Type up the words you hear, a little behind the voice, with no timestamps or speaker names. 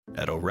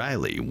At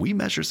O'Reilly, we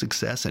measure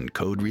success in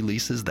code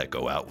releases that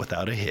go out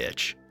without a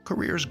hitch,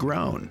 careers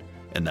grown,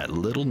 and that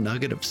little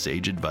nugget of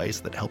sage advice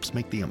that helps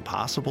make the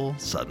impossible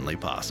suddenly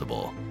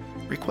possible.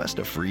 Request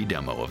a free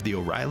demo of the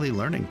O'Reilly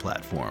Learning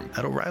Platform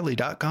at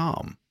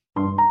O'Reilly.com.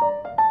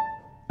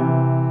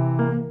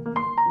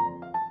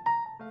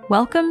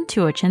 Welcome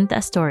to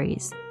Ochenta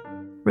Stories.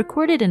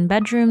 Recorded in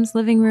bedrooms,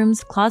 living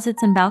rooms,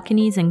 closets, and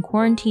balconies in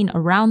quarantine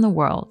around the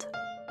world.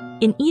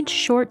 In each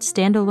short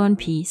standalone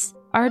piece,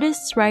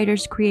 artists,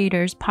 writers,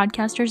 creators,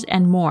 podcasters,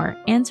 and more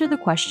answer the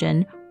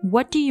question,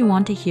 what do you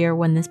want to hear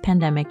when this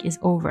pandemic is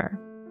over?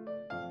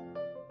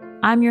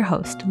 I'm your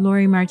host,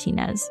 Lori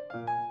Martinez.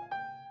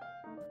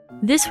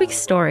 This week's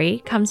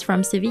story comes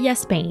from Sevilla,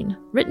 Spain,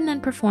 written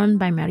and performed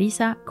by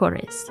Marisa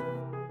Corres.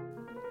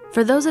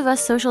 For those of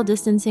us social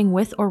distancing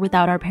with or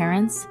without our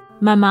parents,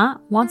 Mama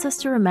wants us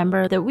to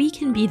remember that we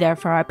can be there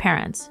for our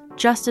parents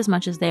just as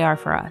much as they are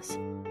for us.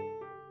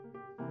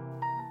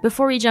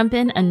 Before we jump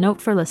in, a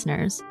note for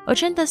listeners.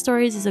 Ochenta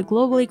Stories is a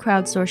globally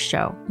crowdsourced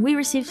show. We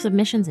receive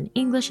submissions in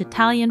English,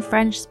 Italian,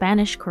 French,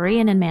 Spanish,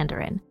 Korean, and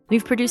Mandarin.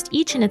 We've produced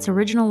each in its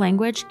original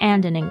language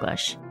and in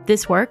English.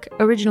 This work,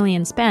 originally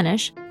in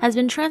Spanish, has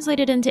been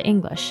translated into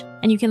English,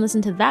 and you can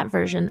listen to that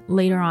version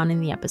later on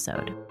in the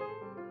episode.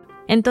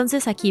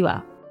 Entonces aquí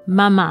va.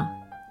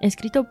 Mamá,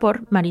 escrito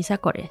por Marisa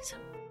Corres.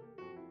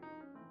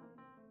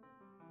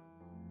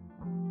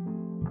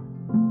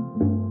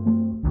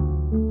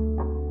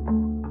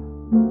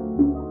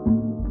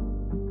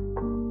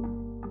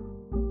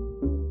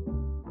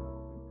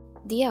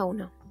 Día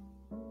 1.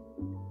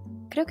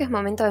 Creo que es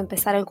momento de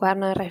empezar el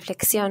cuaderno de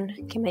reflexión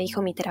que me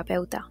dijo mi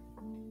terapeuta.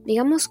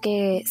 Digamos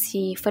que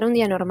si fuera un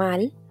día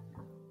normal,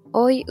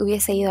 hoy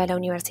hubiese ido a la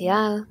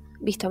universidad,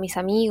 visto a mis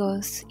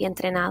amigos y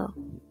entrenado.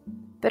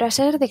 Pero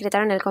ayer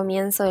decretaron el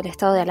comienzo del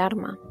estado de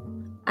alarma,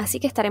 así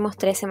que estaremos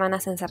 3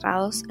 semanas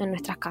encerrados en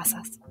nuestras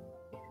casas.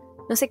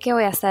 No sé qué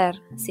voy a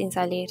hacer sin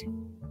salir.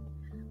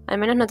 Al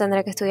menos no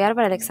tendré que estudiar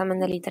para el examen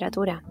de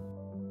literatura.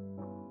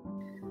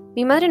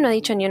 Mi madre no ha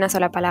dicho ni una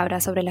sola palabra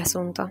sobre el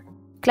asunto.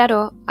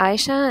 Claro, ¿a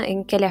ella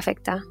en qué le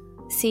afecta?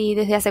 Si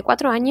desde hace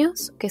 4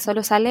 años que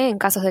solo sale en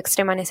casos de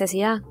extrema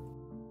necesidad.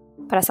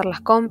 Para hacer las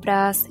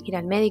compras, ir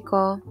al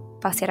médico,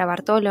 pasear a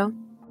Bartolo.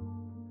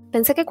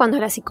 Pensé que cuando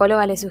la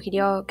psicóloga le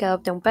sugirió que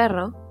adopte un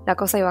perro, la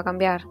cosa iba a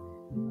cambiar.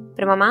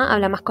 Pero mamá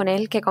habla más con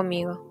él que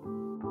conmigo.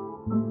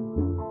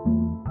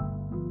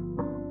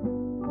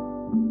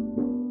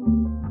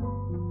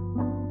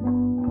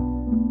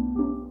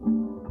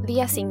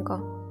 Día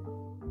 5.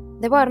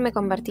 Debo haberme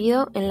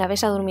convertido en la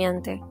bella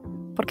durmiente,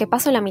 porque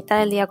paso la mitad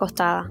del día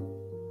acostada.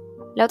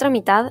 La otra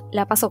mitad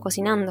la paso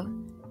cocinando,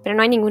 pero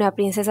no hay ninguna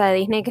princesa de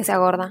Disney que sea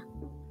gorda.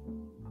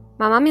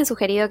 Mamá me ha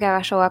sugerido que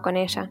haga yoga con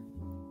ella.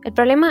 El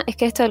problema es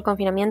que esto del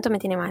confinamiento me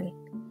tiene mal.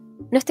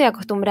 No estoy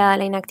acostumbrada a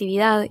la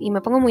inactividad y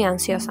me pongo muy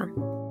ansiosa.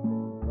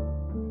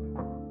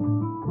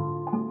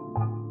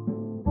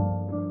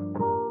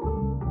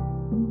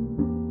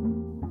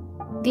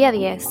 Día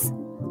 10.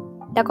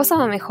 La cosa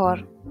va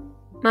mejor.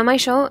 Mamá y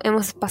yo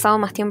hemos pasado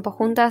más tiempo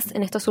juntas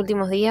en estos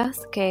últimos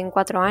días que en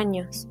 4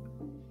 años.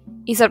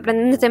 Y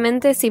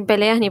sorprendentemente sin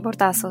peleas ni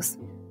portazos.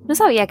 No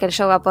sabía que el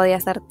yoga podía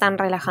ser tan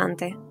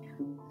relajante.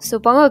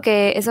 Supongo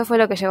que eso fue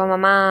lo que llevó a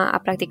mamá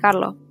a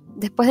practicarlo.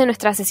 Después de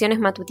nuestras sesiones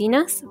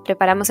matutinas,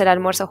 preparamos el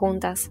almuerzo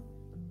juntas.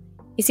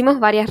 Hicimos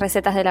varias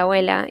recetas de la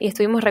abuela y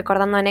estuvimos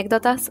recordando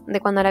anécdotas de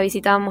cuando la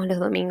visitábamos los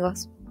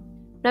domingos.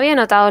 No había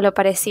notado lo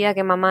parecida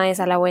que mamá es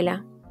a la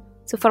abuela.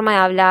 Su forma de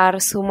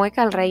hablar, su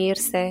mueca al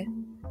reírse,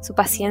 su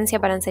paciencia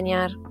para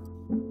enseñar.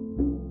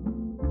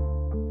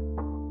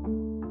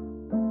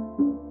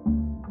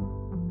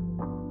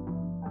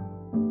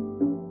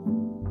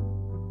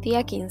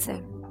 Día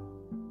 15.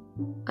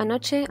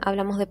 Anoche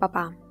hablamos de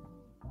papá.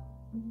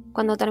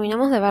 Cuando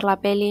terminamos de ver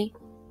la peli,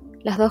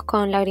 las dos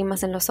con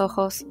lágrimas en los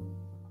ojos,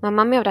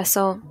 mamá me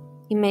abrazó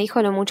y me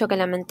dijo lo mucho que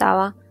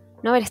lamentaba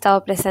no haber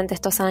estado presente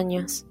estos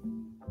años.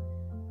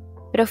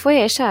 ¿Pero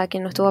fue ella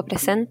quien no estuvo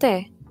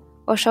presente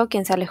o yo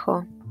quien se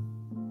alejó?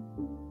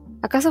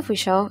 ¿Acaso fui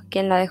yo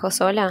quien la dejó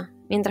sola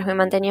mientras me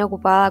mantenía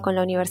ocupada con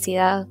la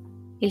universidad,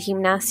 el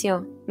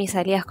gimnasio, mis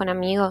salidas con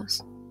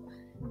amigos?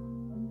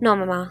 No,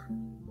 mamá.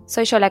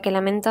 Soy yo la que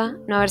lamenta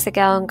no haberse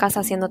quedado en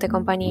casa haciéndote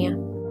compañía.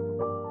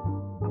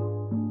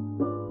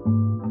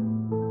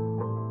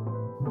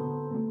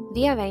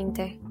 Día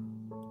 20.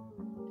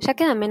 Ya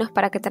queda menos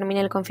para que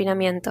termine el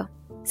confinamiento.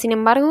 Sin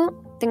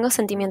embargo, tengo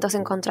sentimientos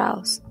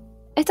encontrados.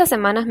 Estas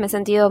semanas me he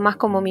sentido más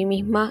como mí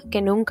misma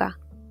que nunca.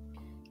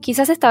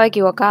 Quizás estaba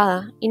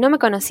equivocada y no me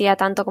conocía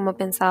tanto como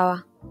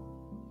pensaba.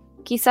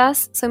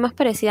 Quizás soy más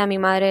parecida a mi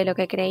madre de lo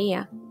que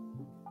creía.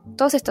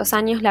 Todos estos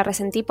años la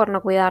resentí por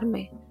no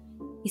cuidarme.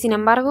 Y sin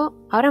embargo,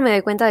 ahora me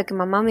doy cuenta de que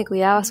mamá me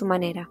cuidaba a su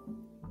manera.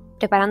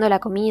 Preparando la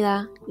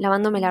comida,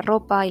 lavándome la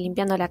ropa y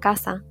limpiando la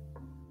casa,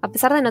 a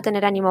pesar de no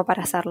tener ánimo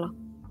para hacerlo.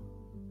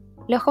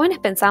 Los jóvenes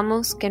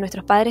pensamos que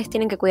nuestros padres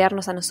tienen que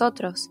cuidarnos a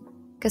nosotros,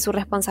 que su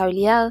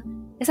responsabilidad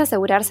es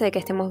asegurarse de que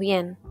estemos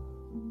bien.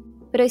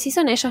 Pero ¿y si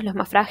son ellos los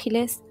más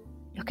frágiles,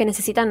 los que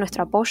necesitan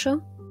nuestro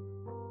apoyo?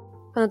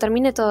 Cuando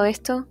termine todo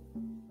esto,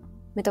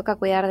 Me toca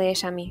cuidar de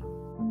ella a mí.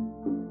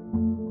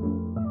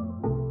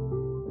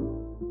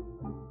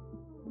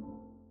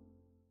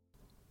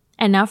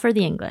 And now for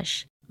the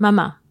English.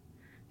 Mamá.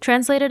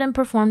 Translated and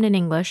performed in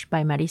English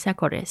by Marisa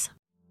Corres.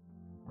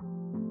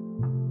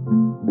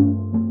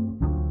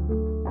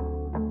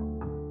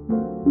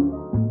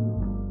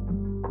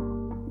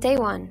 Day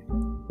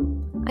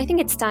 1. I think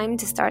it's time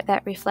to start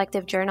that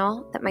reflective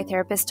journal that my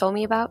therapist told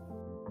me about.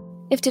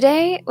 If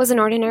today was an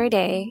ordinary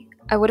day,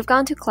 I would have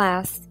gone to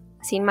class,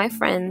 seen my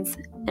friends,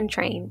 and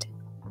trained.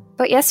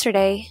 But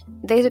yesterday,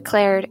 they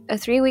declared a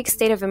 3-week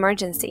state of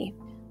emergency,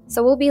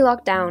 so we'll be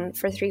locked down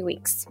for 3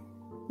 weeks.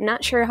 I'm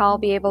not sure how I'll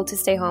be able to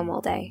stay home all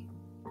day.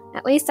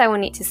 At least I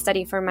won't need to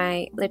study for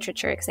my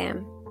literature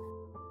exam.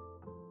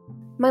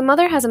 My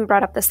mother hasn't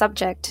brought up the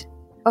subject.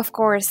 Of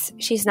course,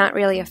 she's not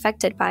really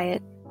affected by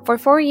it. For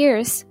 4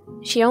 years,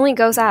 she only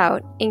goes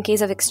out in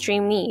case of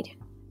extreme need,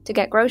 to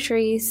get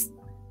groceries,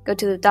 go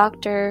to the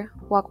doctor,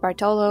 walk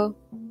Bartolo.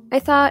 I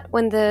thought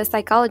when the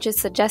psychologist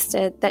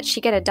suggested that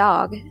she get a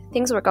dog,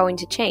 things were going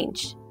to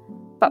change.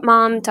 But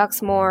Mom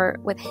talks more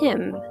with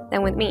him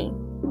than with me.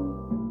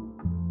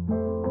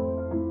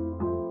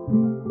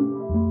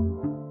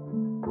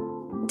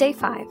 Day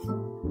 5.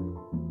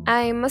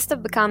 I must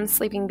have become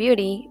Sleeping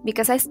Beauty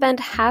because I spent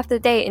half the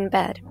day in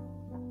bed.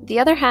 The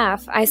other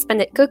half I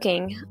spend it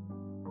cooking.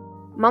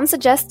 Mom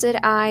suggested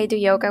I do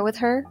yoga with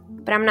her,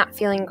 but I'm not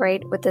feeling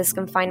great with this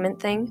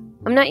confinement thing.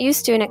 I'm not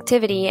used to an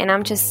activity and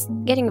I'm just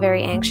getting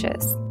very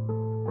anxious.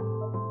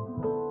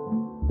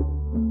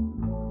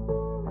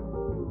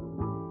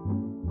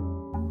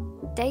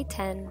 Day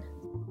 10.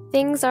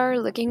 Things are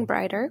looking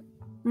brighter.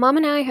 Mom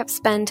and I have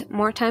spent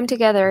more time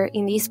together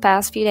in these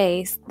past few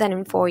days than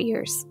in 4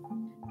 years.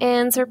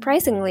 And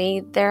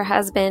surprisingly, there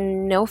has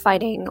been no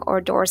fighting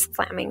or doors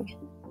slamming.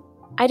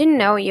 I didn't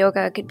know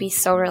yoga could be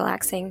so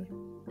relaxing.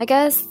 I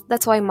guess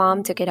that's why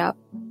Mom took it up.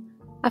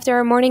 After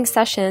our morning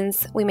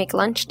sessions, we make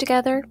lunch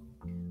together.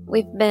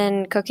 We've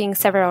been cooking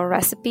several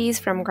recipes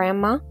from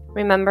Grandma,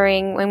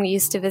 remembering when we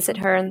used to visit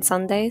her on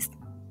Sundays.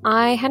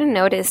 I hadn't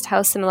noticed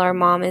how similar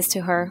Mom is to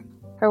her.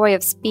 Her way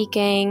of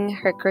speaking,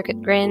 her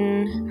crooked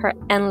grin, her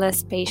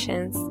endless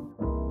patience.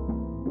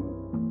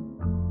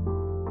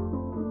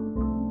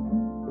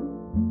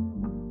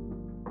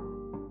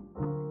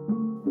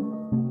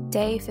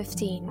 Day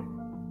 15.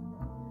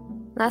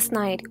 Last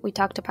night, we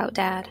talked about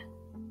Dad.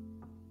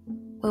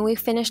 When we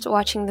finished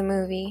watching the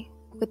movie,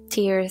 with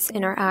tears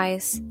in our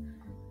eyes,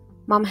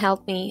 Mom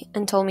held me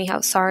and told me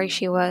how sorry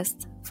she was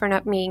for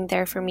not being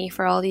there for me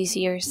for all these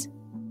years.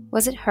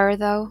 Was it her,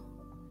 though?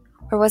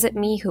 Or was it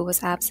me who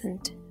was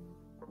absent?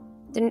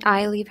 Didn't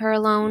I leave her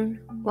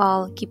alone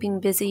while keeping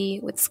busy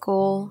with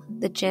school,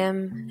 the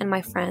gym, and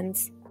my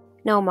friends?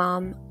 No,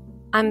 Mom.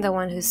 I'm the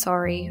one who's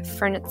sorry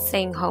for not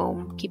staying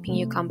home, keeping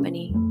you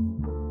company.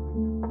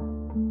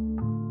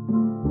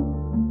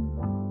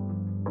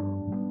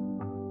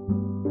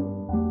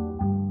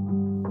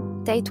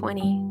 Day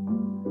 20.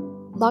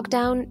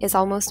 Lockdown is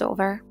almost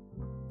over.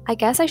 I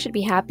guess I should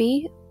be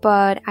happy,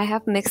 but I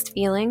have mixed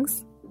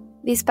feelings.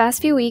 These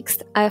past few weeks,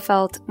 I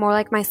felt more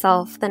like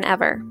myself than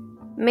ever.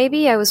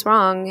 Maybe I was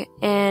wrong,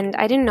 and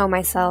I didn't know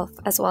myself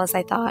as well as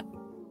I thought.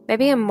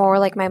 Maybe I'm more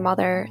like my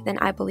mother than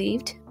I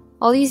believed.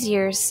 All these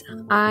years,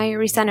 I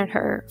resented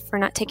her for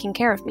not taking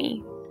care of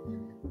me.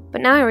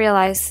 But now I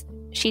realize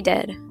she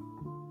did.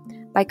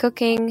 By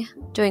cooking,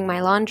 doing my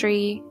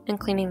laundry, and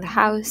cleaning the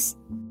house,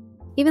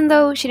 even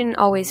though she didn't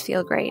always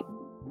feel great.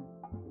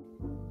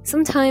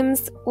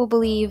 Sometimes we'll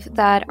believe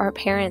that our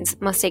parents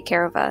must take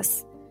care of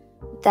us,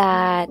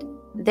 that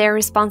their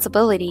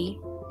responsibility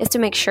is to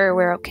make sure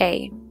we're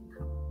okay.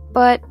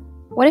 But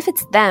what if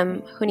it's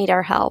them who need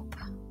our help?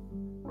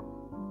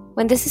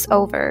 When this is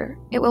over,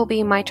 it will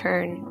be my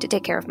turn to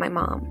take care of my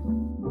mom.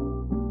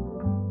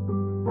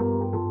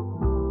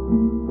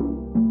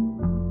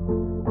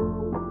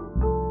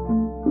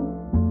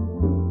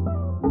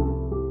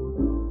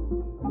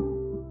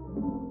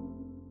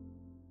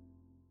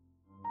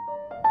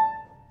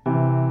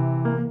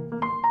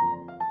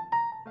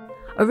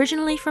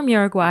 Originally from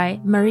Uruguay,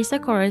 Marisa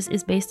Corres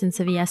is based in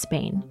Sevilla,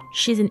 Spain.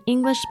 She's an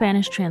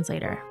English-Spanish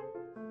translator.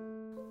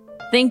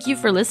 Thank you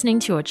for listening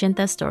to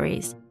Ochenta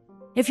Stories.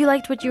 If you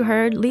liked what you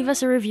heard, leave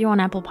us a review on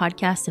Apple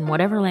Podcasts in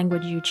whatever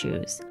language you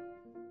choose.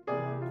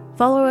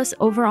 Follow us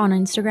over on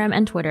Instagram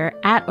and Twitter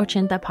at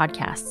Ochenta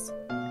Podcasts.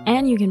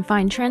 And you can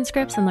find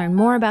transcripts and learn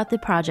more about the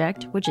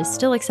project, which is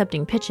still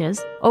accepting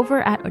pitches,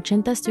 over at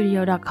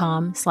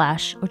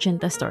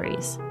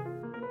ochentastudio.com/ochentastories.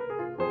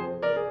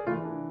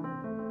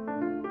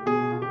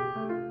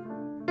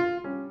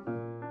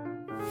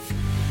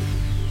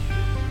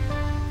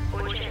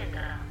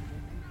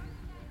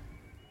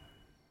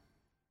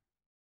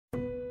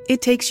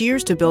 It takes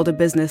years to build a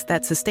business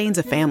that sustains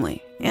a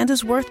family and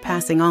is worth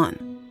passing on.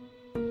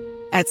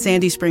 At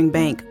Sandy Spring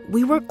Bank,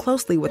 we work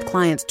closely with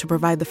clients to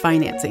provide the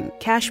financing,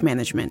 cash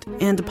management,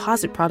 and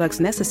deposit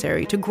products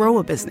necessary to grow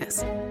a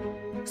business,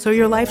 so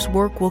your life's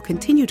work will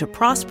continue to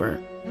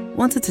prosper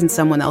once it's in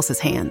someone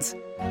else's hands.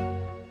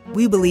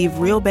 We believe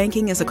real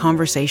banking is a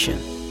conversation.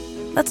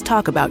 Let's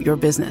talk about your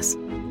business.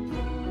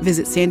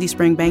 Visit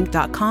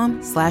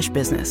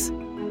sandyspringbank.com/business.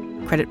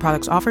 Credit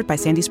products offered by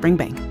Sandy Spring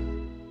Bank.